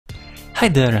Hi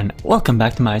there and welcome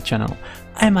back to my channel.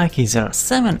 I'm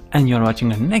Mikey07 and you're watching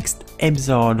the next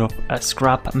episode of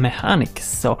Scrap Mechanics.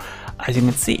 So as you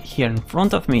can see here in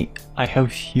front of me, I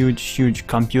have huge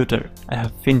computer. I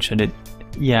have finished it.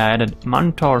 Yeah, I added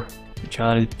monitor, which I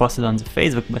already posted on the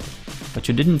Facebook, but what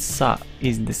you didn't saw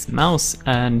is this mouse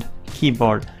and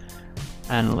keyboard.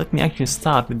 And let me actually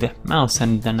start with the mouse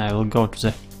and then I will go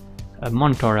to the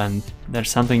monitor, and there's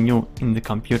something new in the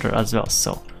computer as well.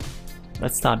 So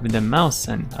let's start with the mouse,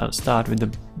 and I'll start with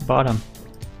the bottom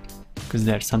because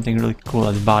there's something really cool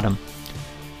at the bottom.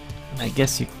 And I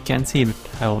guess you can't see, but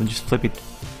I will just flip it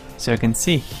so you can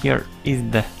see. Here is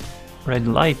the red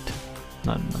light,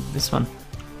 not this one.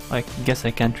 I guess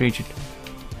I can't reach it.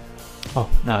 Oh,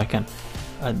 now I can.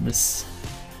 This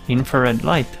infrared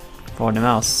light for the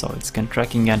mouse, so it's can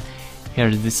tracking, and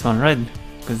here's this one red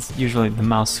because usually the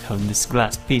mouse have this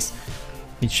glass piece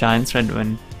which shines red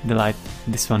when the light.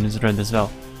 This one is red as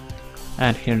well.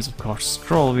 And here's of course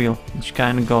scroll wheel, which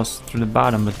kind of goes through the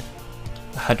bottom, but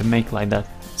I had to make like that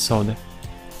so the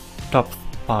top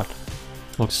part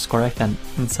looks correct, and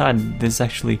inside this is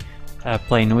actually a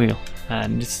plain wheel,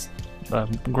 and this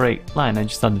gray line I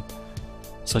just added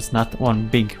so it's not one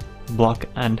big block.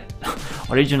 And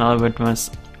originally it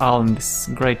was all in this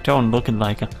gray tone, looking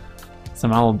like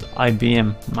some old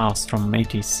IBM mouse from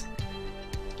 80s.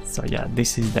 So yeah,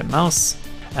 this is the mouse,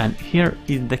 and here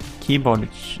is the keyboard,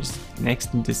 which is next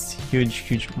to this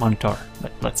huge monitor.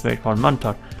 But let's wait for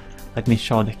monitor. Let me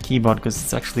show the keyboard because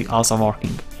it's actually also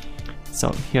working.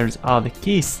 So here's all the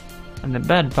keys, and the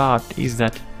bad part is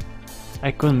that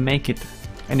I couldn't make it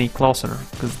any closer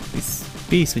because this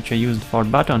piece which I used for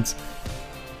buttons,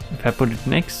 if I put it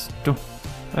next to,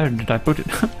 where did I put it?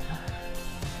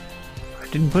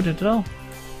 I didn't put it at all.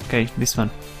 Okay, this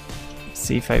one.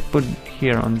 See, if I put it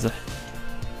here on the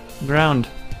ground,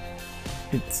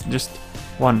 it's just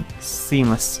one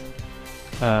seamless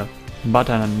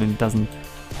button, and it doesn't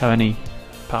have any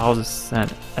pauses,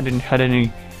 and I didn't have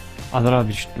any other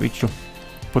object which to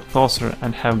put closer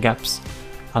and have gaps,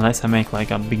 unless I make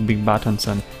like a big buttons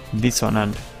and this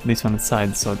one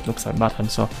inside, so it looks like button.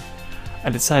 So I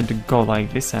decided to go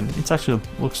like this, and it actually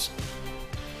looks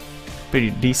pretty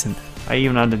decent. I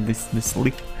even added this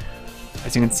lip.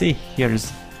 As you can see,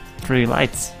 here's 3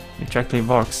 lights which actually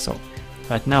works. So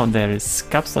right now there is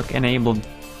caps lock enabled.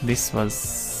 This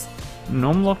was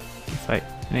num lock. If I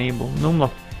enable num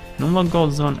lock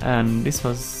goes on, and this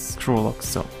was screw lock.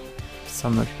 So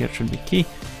somewhere here should be key.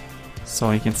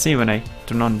 So you can see when I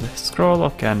turn on the scroll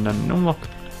lock and then num lock,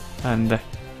 and the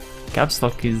caps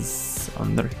lock is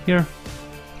under here,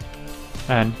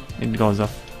 and it goes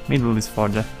off. Middle is for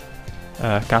the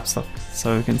caps lock.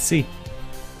 So you can see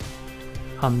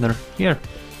under here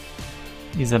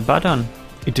is a button.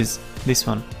 It is this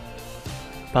one,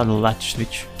 paddle latch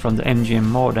switch from the MGM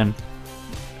mode, and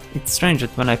it's strange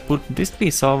that when I put this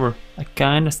piece over, I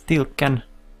kinda still can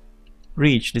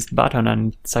reach this button,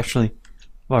 and it's actually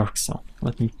works. So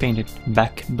let me paint it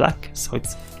back black so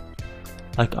it's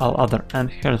like all other. And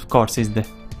here of course is the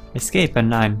escape and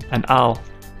 9 and all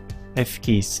F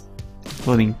keys,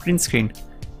 including print screen.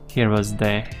 Here was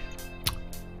the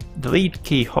delete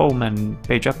key, home, and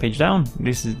page up, page down.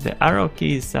 This is the arrow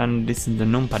keys, and this is the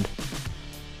numpad.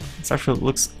 It actually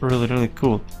looks really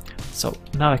cool. So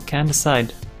now I can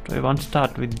decide, do I want to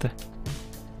start with the,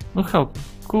 look how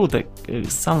cool the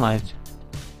sunlight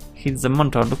hits the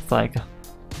monitor. Looks like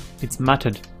it's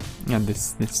matted, and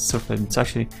this surface, it's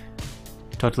actually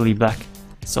totally black.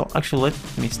 So actually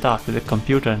let me start with the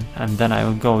computer, and then I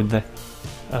will go with the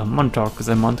monitor, because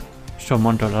I want to show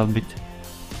monitor a little bit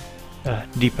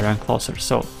deeper and closer.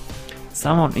 So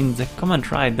someone in the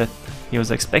comment write that he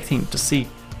was expecting to see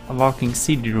a working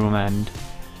CD-ROM, and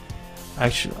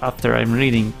actually after I'm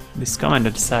reading this comment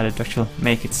I decided to actually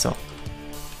make it. So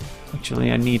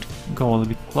actually I need to go a little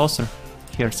bit closer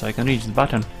here so I can reach the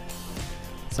button.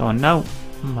 So now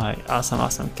my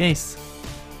awesome case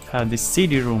have this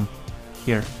CD-ROM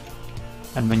here,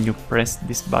 and when you press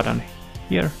this button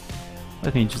here,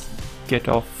 let me just get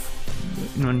off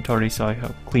the inventory so I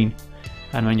have clean.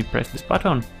 And when you press this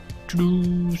button,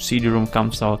 CD-ROM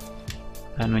comes out,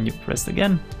 and when you press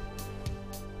again,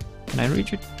 can I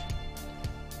reach it?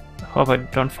 I hope I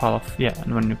don't fall off. Yeah,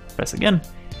 and when you press again,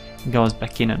 it goes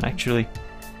back in. And actually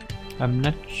I'm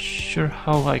not sure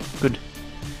how I could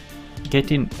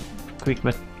get in quick,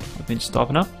 but let me just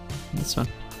open up this one.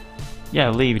 Yeah,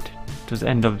 I'll leave it to the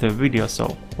end of the video,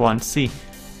 so one see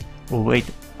will wait,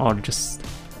 or just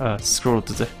scroll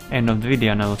to the end of the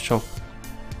video and I will show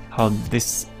how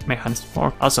this mechanism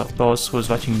works. Also, those who's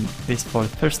watching this for the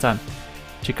first time,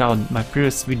 check out my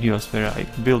previous videos where I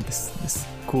built this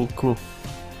cool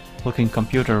looking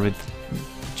computer with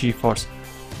GeForce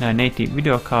 980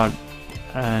 video card,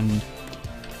 and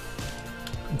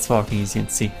it's working as you can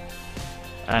see.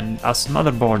 And also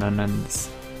motherboard and then this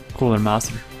cooler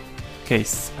master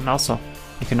case. And also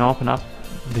you can open up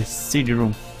this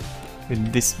CD-ROM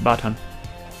with this button.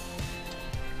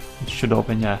 It should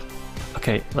open, yeah.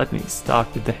 Okay, let me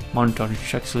start with the monitor,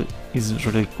 which actually is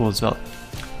really cool as well.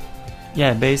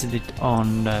 Yeah, I based it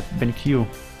on the BenQ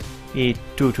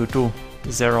E2220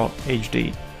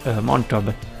 HD monitor,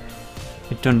 but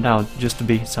it turned out just to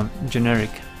be some generic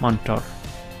monitor.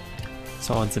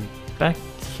 So at the back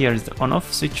here is the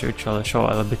on-off switch, which I'll show a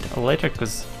little bit later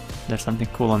because there's something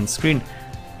cool on the screen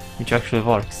which actually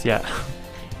works, yeah.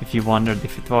 If you wondered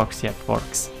if it works, yeah, it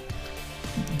works.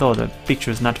 Though the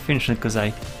picture is not finished because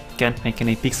I can't make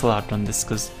any pixel art on this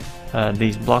because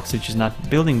these blocks, which is not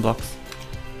building blocks,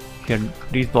 here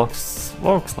these blocks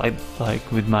works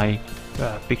like with my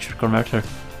picture converter.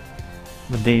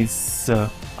 But these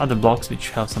other blocks which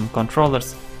have some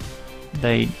controllers,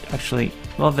 they actually,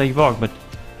 well, they work, but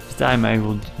this time I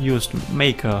would use to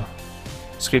make a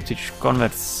script which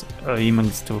converts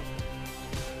images to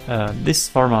this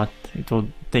format. It will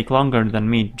take longer than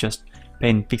me just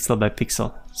paint pixel by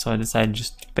pixel, so I decided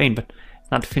just to paint, but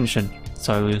it's not finished,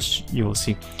 so you will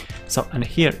see. So, and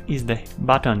here is the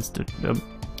buttons to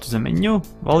the menu,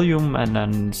 volume, and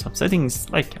then some settings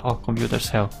like all computers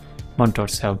have,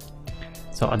 monitors have.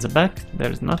 So at the back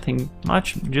there's nothing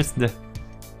much, just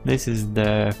this is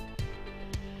the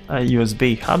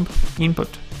USB hub input.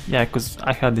 Yeah, because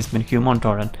I have this BenQ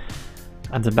monitor, and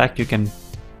at the back you can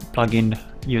plug in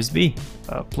USB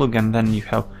plug, and then you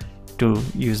have two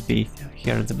USB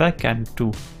here at the back and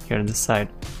two here at the side.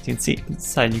 As you can see at the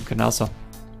side you can also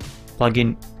plug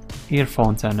in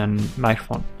earphones and a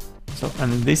microphone. So,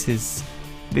 and this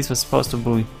was supposed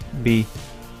to be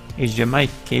HDMI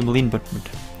cable input, but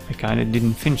I kinda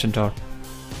didn't finish it, or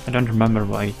I don't remember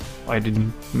why I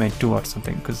didn't make two or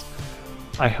something, because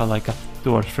I have like a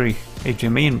 2 or 3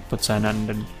 HDMI inputs and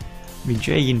then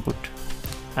VGA input,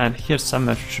 and here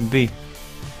somewhere should be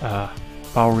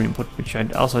power input, which I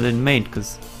also didn't make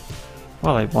because,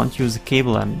 well, I won't use a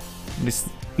cable, and this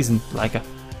isn't like a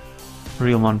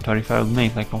real monitor. If I would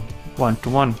make like a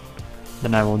one-to-one,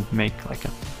 then I would make like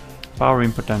a power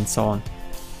input and so on.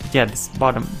 But yeah, this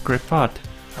bottom grid part,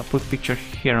 I'll put picture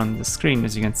here on the screen.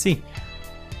 As you can see,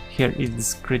 here is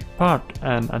this grid part,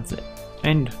 and at the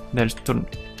end there's turn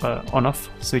on-off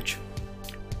switch.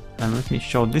 And let me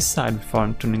show this side before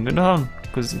I'm turning it on,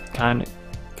 because it kind of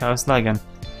causes lag and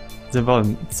the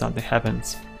volume something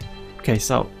happens. Okay,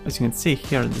 so as you can see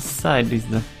here, this side is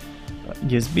the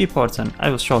USB ports, and I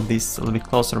will show this a little bit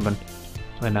closer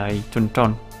when I turn it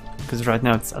on, because right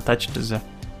now it's attached to the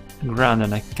ground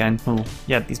and I can't move.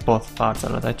 Yeah, these both parts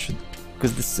are attached,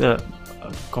 because this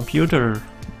computer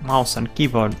mouse and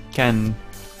keyboard can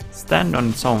stand on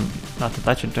its own, not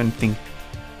attached to anything.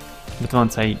 But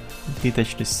once I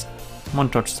detach this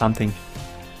monitor to something,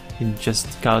 it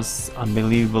just causes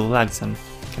unbelievable lags and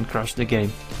can crash the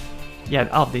game. Yeah,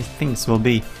 all these things will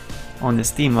be on the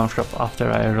Steam workshop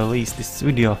after I release this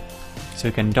video, so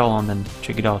you can download and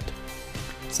check it out.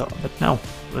 So, but now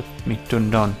let me turn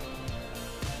it on.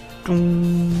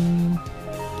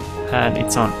 And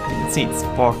it's on. You can see it's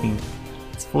working.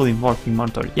 It's fully working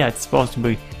monitor. Yeah, it's supposed to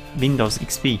be Windows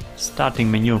XP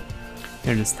starting menu.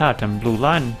 Here's the start and blue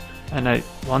line, and I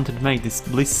wanted to make this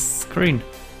bliss screen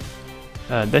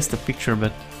desktop picture,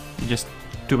 but just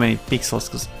too many pixels,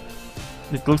 because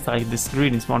it looks like the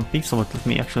screen is 1 pixel. But let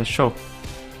me actually show.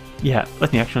 Yeah,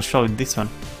 let me actually show this one.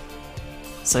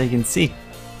 So you can see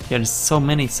there's so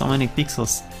many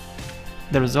pixels.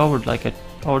 There is over like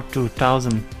over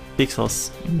 2000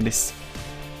 pixels in this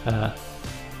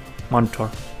monitor.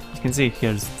 You can see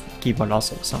here's the keyboard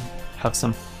also, so have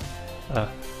some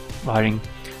wiring.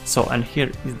 So, and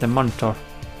here is the monitor,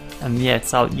 and yeah,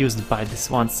 it's all used by this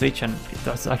one switch, and it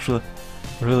was actually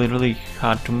really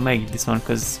hard to make this one,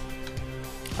 because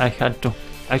I had to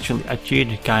actually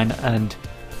achieve it kinda and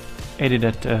edit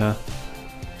that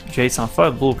JSON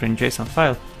file, blueprint JSON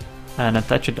file, and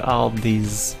attached all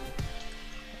these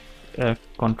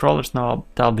controllers, now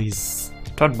all these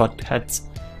thoughtbot heads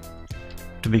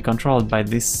to be controlled by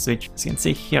this switch. As you can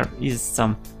see, here is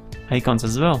some icons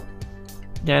as well.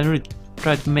 Yeah, I really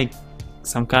tried to make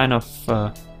some kind of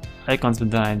icons, but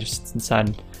then I just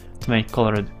decided to make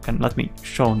colored. And let me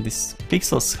show these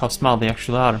pixels how small they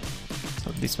actually are.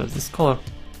 So this was this color.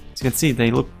 As you can see, they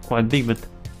look quite big, but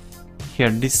here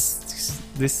this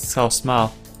is how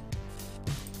small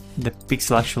the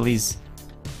pixel actually is.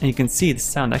 And you can see the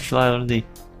sound actually already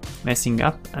messing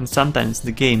up, and sometimes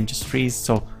the game just freezes,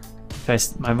 so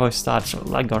if my voice starts to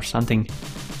lag or something,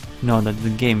 know that the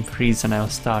game freezes and I'll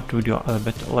start video a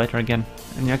bit later again.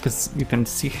 And yeah, cause you can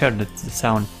see here that the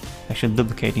sound actually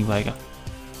duplicating like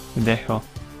with the echo.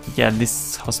 Yeah, this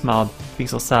is how small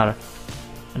pixels are,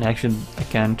 and actually I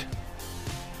can't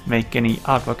make any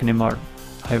artwork anymore.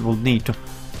 I will need to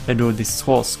redo this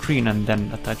whole screen and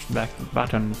then attach back the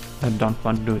button. I don't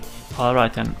want to do it.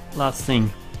 Alright, and last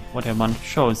thing what I want to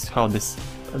show is how this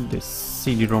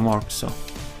CD-ROM works. So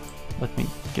let me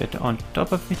get on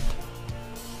top of it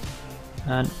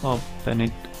and open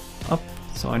it up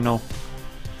so I know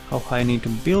how high I need to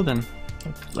build. And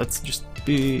let's just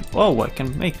be... oh, I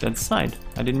can make that side.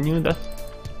 I didn't knew that.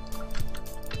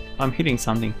 I'm hitting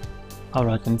something.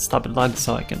 Alright, and stop it lag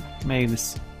so I can make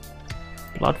this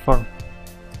platform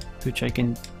which I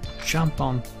can jump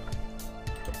on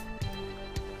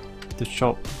to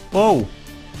show... whoa!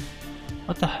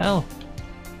 What the hell?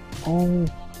 Oh,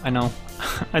 I know.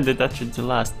 I detached the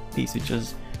last piece which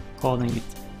is holding it.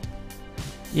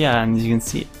 Yeah, and as you can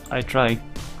see, I tried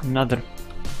another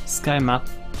sky map,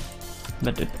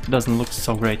 but it doesn't look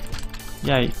so great.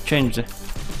 Yeah, I change the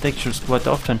textures quite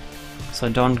often, so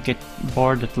I don't get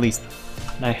bored at least.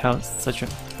 And I have such a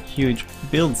huge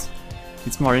builds.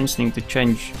 It's more interesting to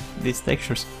change these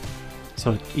textures,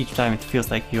 so each time it feels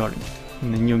like you're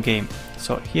in a new game.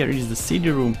 So here is the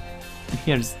CD room, and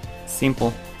here's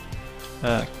simple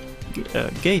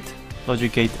gate,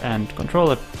 logic gate and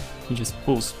controller. It just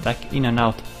pulls back in and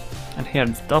out, and here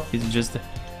at the top is just the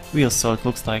wheels, so it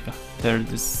looks like there's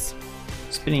this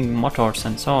spinning motors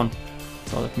and so on.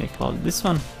 So let me close this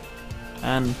one,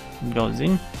 and it goes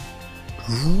in.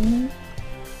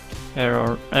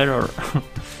 Error.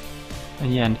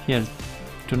 And yeah, and here's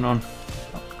turn on.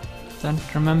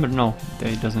 Don't remember, no,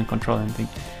 it doesn't control anything.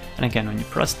 And again, when you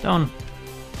press down,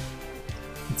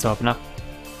 it's open up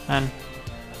and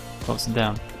close it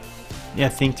down. Yeah,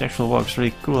 things actually works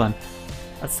really cool, and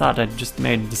I thought I just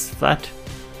made this flat.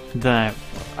 Then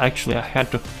I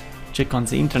had to check on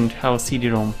the internet how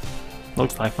CD-ROM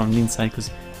looks like from the inside, because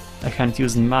I haven't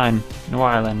used mine in a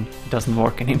while and it doesn't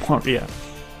work anymore. Yeah,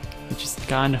 which is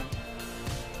kind of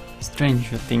strange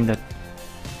to think that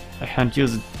I haven't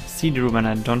used CD-ROM and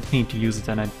I don't need to use it,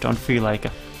 and I don't feel like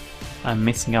I'm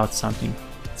missing out something.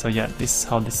 So yeah, this is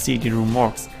how the CD-ROM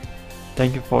works.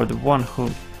 Thank you for the one who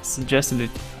suggested it.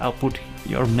 I'll put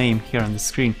your name here on the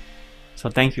screen. So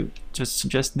thank you. Just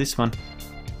suggest this one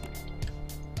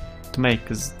to make,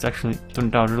 because it's actually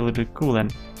turned out really cool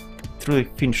and it really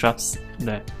finishes up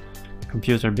the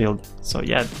computer build. So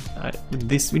yeah, with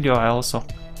this video I also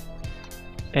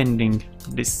ending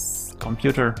this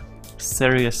computer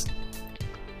series.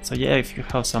 So yeah, if you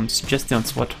have some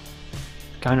suggestions what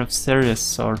kind of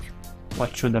series or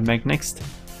what should I make next,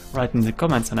 write in the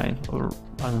comments and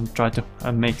I'll try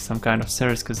to make some kind of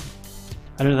series, because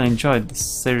I really enjoyed this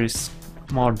series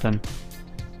more than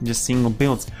just single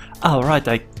builds. Alright,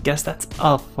 I guess that's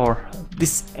all for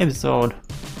this episode.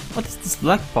 What is this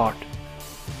black part?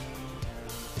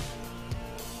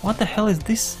 What the hell is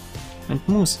this? It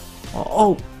moves.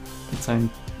 Oh, it's in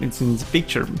the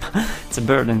picture. It's a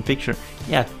bird in the picture.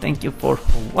 Yeah, thank you for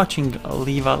watching.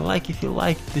 Leave a like if you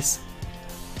like this.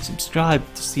 Subscribe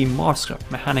to see more Scrap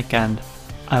Mechanic, and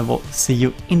I will see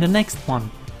you in the next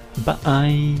one.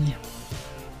 Bye.